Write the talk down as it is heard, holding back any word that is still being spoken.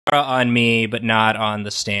on me, but not on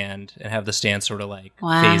the stand, and have the stand sort of like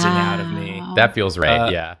phasing out of me. That feels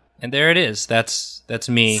right. Yeah. And there it is. That's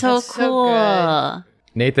me. So That's so cool. good.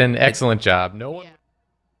 Nathan, excellent job. No one. Yeah.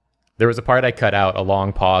 There was a part I cut out, a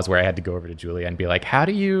long pause where I had to go over to Julia and be like, "How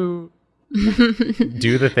do you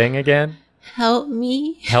do the thing again? Help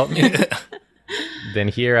me. Help me." Then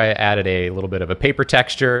here I added a little bit of a paper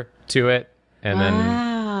texture to it, and then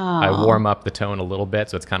I warm up the tone a little bit,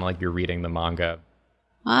 so it's kind of like you're reading the manga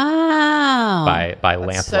by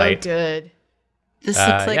That's so lamplight. good. This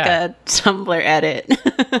looks like a Tumblr edit.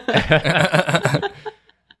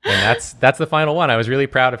 And that's the final one. I was really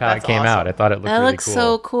proud of how That's it came out. awesome. I thought it looked That really looks cool.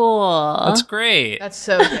 so cool. That's great. That's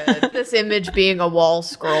so good. This image being a wall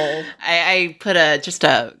scroll. I put just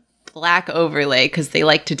a black overlay because they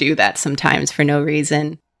like to do that sometimes for no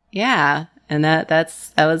reason. Yeah, and that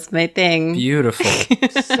was my thing. Beautiful.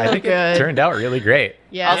 So I think good. it turned out really great.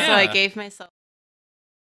 Yeah. Also, I gave myself.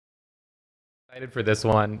 Excited for this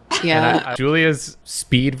one. Yeah. And Julia's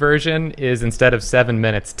speed version is instead of 7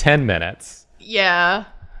 minutes, 10 minutes. Yeah.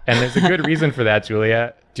 And there's a good reason for that,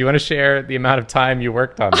 Julia. Do you want to share the amount of time you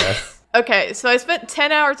worked on this? Okay, so I spent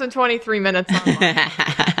 10 hours and 23 minutes on mine.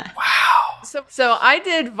 So I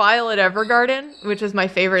did Violet Evergarden, which is my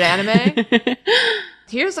favorite anime.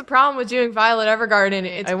 Here's the problem with doing Violet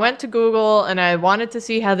Evergarden. I went to Google and I wanted to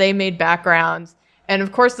see how they made backgrounds. And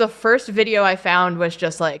of course, the first video I found was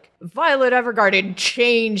just like, Violet Evergarden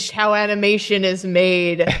changed how animation is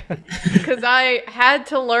made. Because I had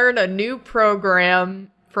to learn a new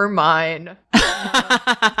program for mine.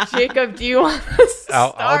 Jacob, do you want to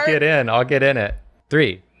start? I'll get in. I'll get in it.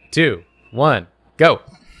 3, 2, 1, go.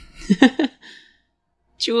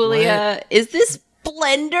 Julia, is this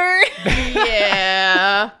Blender?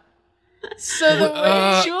 Yeah. So the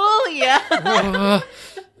way Julia.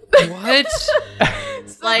 What?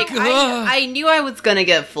 Like, I knew I was going to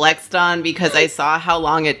get flexed on because I saw how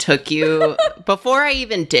long it took you before I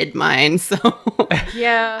even did mine. So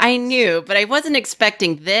yeah, I knew, but I wasn't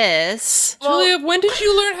expecting this. Julia, when did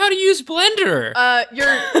you learn how to use Blender?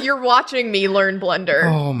 you're watching me learn Blender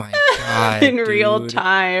Oh my god. In real dude.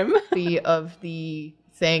 time. of the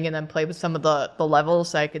thing, and then play with some of the levels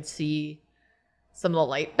so I could see some of the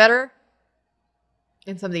light better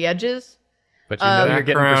and some of the edges. But you know you're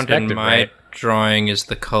getting Background perspective, in my right? drawing is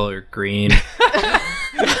the color green.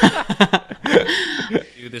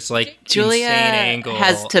 Do this like Julia insane angle.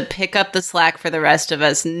 has to pick up the slack for the rest of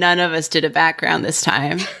us. None of us did a background this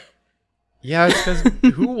time. Yeah, it's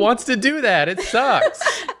because who wants to do that? It sucks.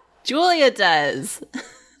 Julia does.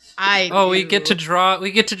 We get to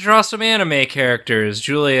draw some anime characters.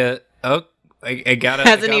 Julia, I gotta Hasn't I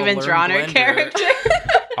gotta even learn drawn her Blender. character.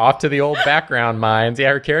 Off to the old background minds. Yeah,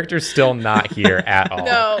 her character's still not here at all.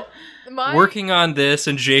 No, Working on this,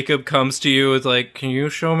 and Jacob comes to you with like, "Can you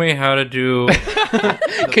show me how to do?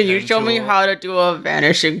 Can you show me how to do a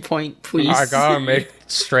vanishing point, please? I gotta make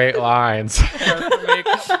straight lines. to make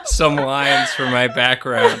some lines for my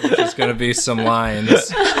background, which is gonna be some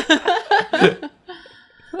lines."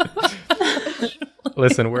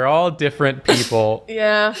 Listen, we're all different people.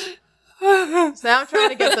 Yeah. So now I'm trying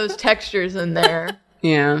to get those textures in there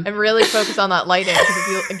Yeah. and really focus on that lighting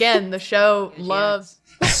because again, the show loves.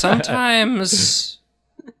 Sometimes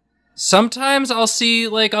I'll see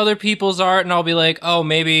like other people's art and I'll be like, oh,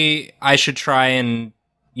 maybe I should try and,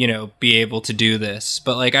 be able to do this.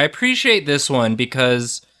 But like, I appreciate this one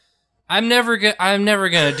because I'm never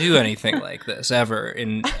gonna do anything like this ever.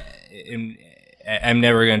 I'm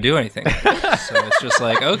never gonna do anything like this. So it's just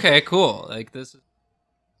like, okay, cool. Like this.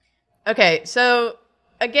 Okay, so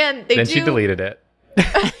again, Then she deleted it.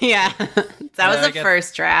 Yeah. That was the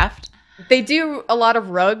first draft. They do a lot of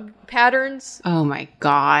rug patterns, Oh my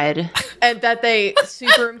god. and that they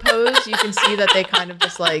superimpose. You can see that they kind of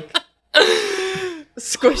just like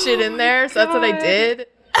squish it in there. So that's what I did.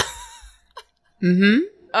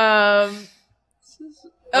 Mm-hmm.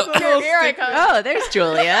 Here I come. Oh, there's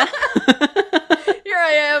Julia. Here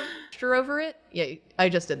I am. Texture over it. Yeah, I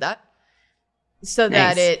just did that. So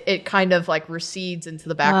that Nice. it kind of like recedes into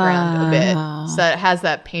the background a bit. Wow. So that it has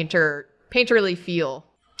that painterly feel.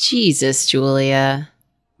 Jesus, Julia.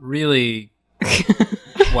 Really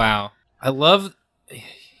wow. I love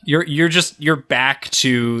you're back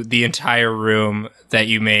to the entire room that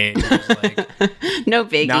you made. Just, like, No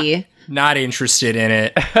biggie. not interested in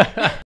it.